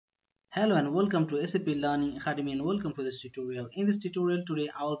Hello and welcome to SAP Learning Academy and welcome to this tutorial. In this tutorial today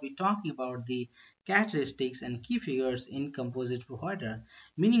I will be talking about the characteristics and key figures in Composite Provider,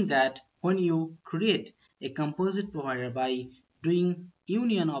 meaning that when you create a Composite Provider by doing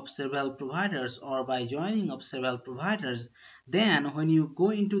union of several providers or by joining of several providers, then when you go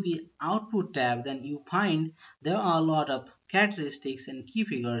into the output tab, then you find there are a lot of characteristics and key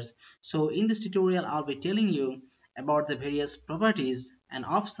figures. So in this tutorial I'll be telling you about the various properties and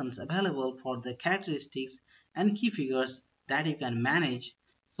options available for the characteristics and key figures that you can manage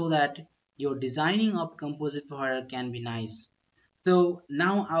so that your designing of Composite Provider can be nice. So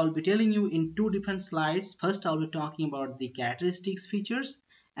now I will be telling you in two different slides. First I will be talking about the characteristics features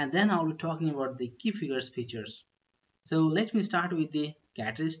and then I will be talking about the key figures features. So let me start with the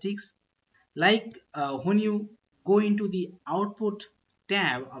characteristics. Like when you go into the output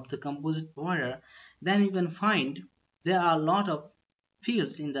tab of the Composite Provider, then you can find there are a lot of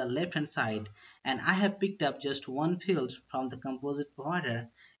fields in the left hand side, and I have picked up just one field from the Composite Provider,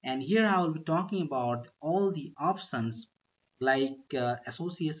 and here I will be talking about all the options like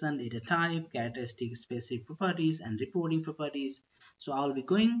association, data type, characteristic, specific properties, and reporting properties. So I will be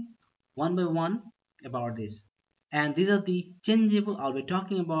going one by one about this, and these are the changeable. I'll be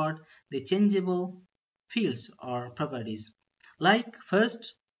talking about the changeable fields or properties. Like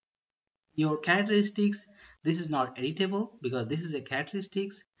first, your characteristics. This is not editable because this is a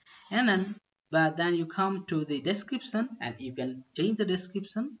characteristics, and then but then you come to the description and you can change the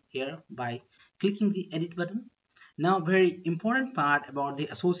description here by clicking the edit button. Now very important part about the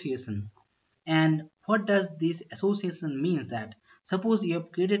association, and what does this association means that suppose you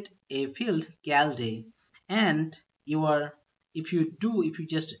have created a field cal day, and you are if you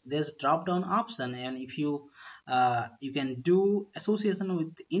just there's a drop down option, and if you can do association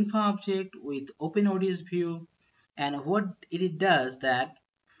with info object with OpenODS view, and what it does that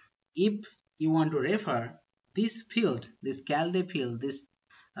if you want to refer this field, this cal day field,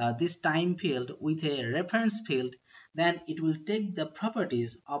 this time field with a reference field, then it will take the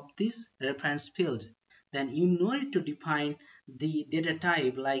properties of this reference field. Then you need to define the data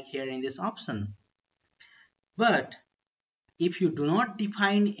type like here in this option. But if you do not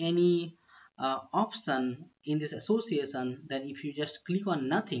define any option in this association, then if you just click on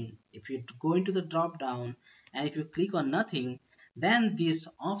nothing, if you go into the drop down and if you click on nothing, then this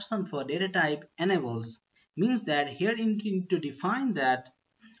option for data type enables, means that here you need to define that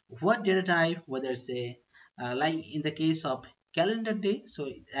what data type, whether say like in the case of calendar day, so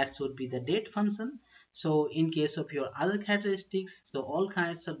that should be the date function. So in case of your other characteristics, so all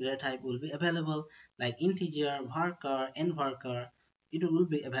kinds of data type will be available like integer, varchar, nvarchar, it will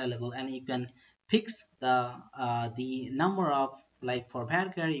be available, and you can fix the number of, like for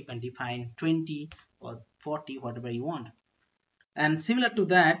varchar you can define 20 or 40, whatever you want. And similar to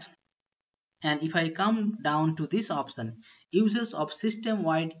that, and if I come down to this option, uses of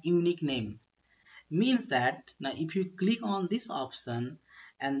system-wide unique name, means that now if you click on this option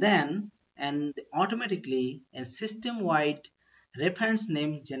and then automatically a system-wide reference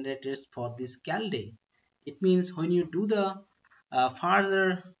name generated for this cal day. It means when you do the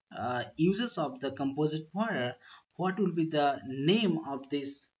further uses of the Composite Provider, what will be the name of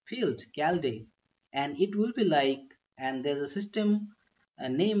this field cal day, and it will be like, and there's a system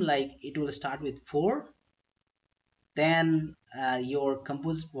name like it will start with 4, then your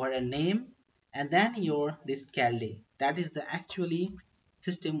Composite Provider name, and then your this cal day. That is the actually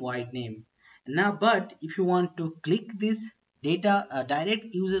system-wide name. Now, but if you want to click this data direct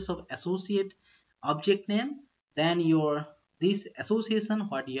uses of associate object name, then your this association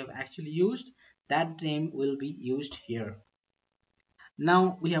what you have actually used, that name will be used here.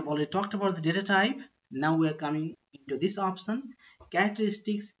 Now we have already talked about the data type. Now we are coming into this option,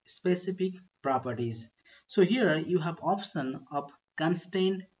 characteristics specific properties. So here you have option of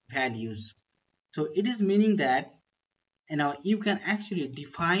constraint values. So it is meaning that you can actually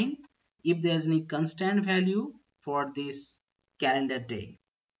define if there is any constant value for this calendar day.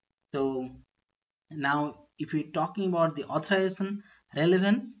 So now if we're talking about the authorization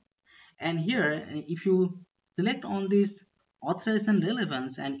relevance, and here if you select on this authorization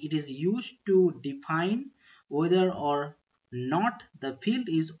relevance, and it is used to define whether or not the field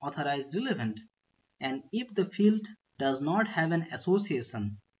is authorized relevant, and if the field does not have an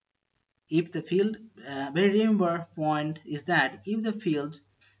association, if the field very remember point is that if the field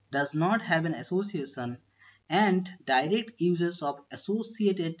does not have an association and direct uses of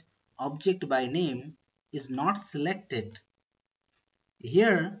associated object by name is not selected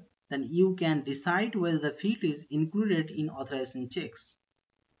here, then you can decide whether the field is included in authorization checks.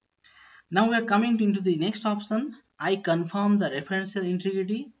 Now we are coming into the next option, I confirm the referential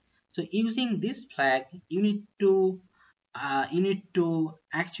integrity. So using this flag, you need to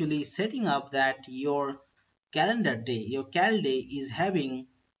actually setting up that your calendar day, your cal day is having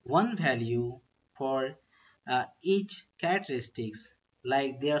one value for each characteristics.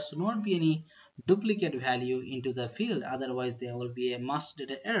 Like there should not be any duplicate value into the field, otherwise there will be a master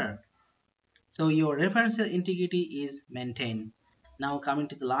data error. So your referential integrity is maintained. Now coming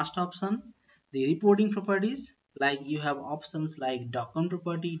to the last option, the reporting properties, like you have options like document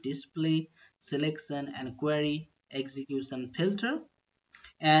property, display, selection, and query execution filter.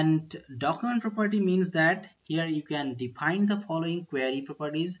 And document property means that here you can define the following query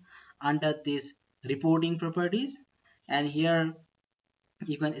properties under this reporting properties, and here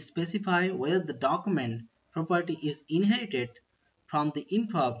you can specify whether the document property is inherited from the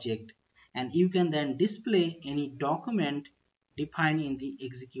info object, and you can then display any document defined in the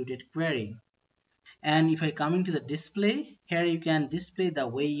executed query. And if I come into the display, here you can display the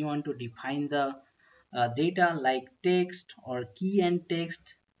way you want to define the data, like text or key and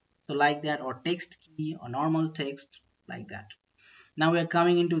text, so like that, or text key or normal text, like that. Now we are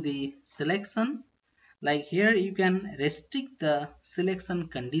coming into the selection. Like here you can restrict the selection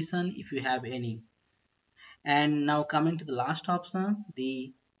condition if you have any. And now coming to the last option,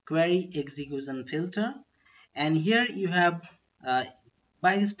 the query execution filter. And here you have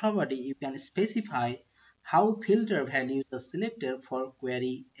by this property you can specify how filter values are selected for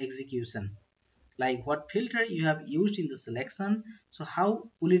query execution, like what filter you have used in the selection, so how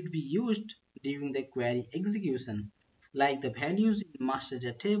will it be used during the query execution, like the values in master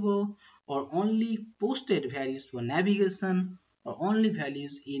data table, or only posted values for navigation, or only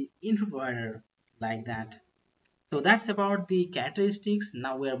values in info provider, like that. So that's about the characteristics.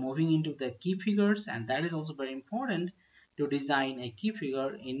 Now we are moving into the key figures, and that is also very important to design a key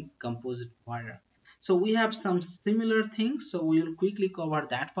figure in Composite Provider. So we have some similar things, so we will quickly cover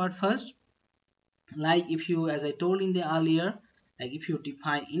that part first. Like if you, as I told in the earlier, like if you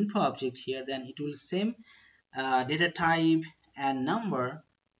define info object here, then it will same data type and number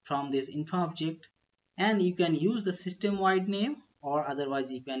from this info object, and you can use the system wide name, or otherwise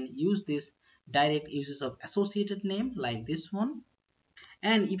you can use this direct uses of associated name, like this one.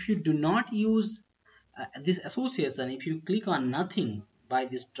 And if you do not use this association, if you click on nothing by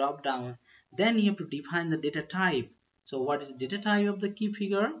this drop down, then you have to define the data type. So what is the data type of the key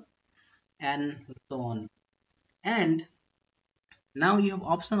figure, and so on. And now you have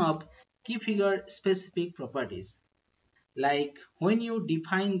option of key figure specific properties, like when you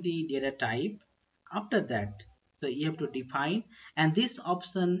define the data type, after that, so you have to define, and this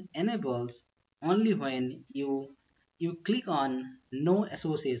option enables only when you click on no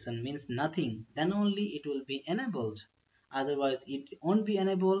association, means nothing, then only it will be enabled, otherwise it won't be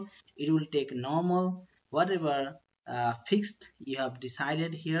enabled. It will take normal whatever fixed you have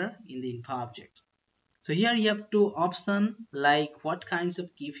decided here in the info object. So here you have two options, like what kinds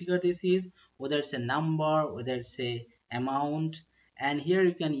of key figure this is, whether it's a number, whether it's a amount, and here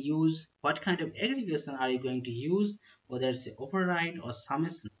you can use what kind of aggregation are you going to use, whether it's a override or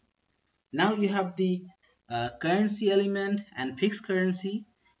summation. Now you have the currency element and fixed currency,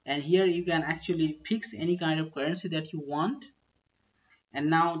 and here you can actually fix any kind of currency that you want. And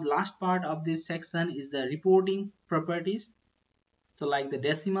now the last part of this section is the reporting properties. So like the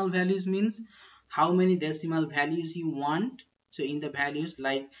decimal values means how many decimal values you want. So in the values,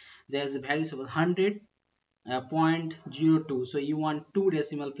 like there's a values of 100.02, so you want 2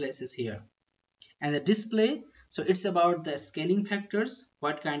 decimal places here. And the display, so it's about the scaling factors,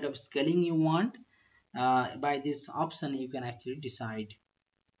 what kind of scaling you want. By this option you can actually decide.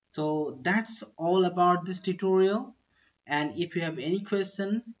 So that's all about this tutorial, and if you have any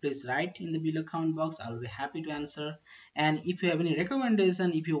question, please write in the below comment box. I'll be happy to answer. And if you have any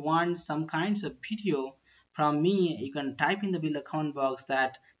recommendation, if you want some kinds of video from me, you can type in the below comment box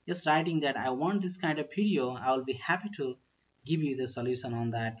that just writing that I want this kind of video. I will be happy to give you the solution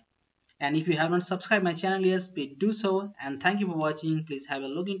on that. And if you haven't subscribed my channel yet, please do so. And thank you for watching. Please have a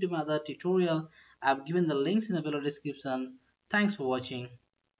look into my other tutorial. I've given the links in the below description. Thanks for watching.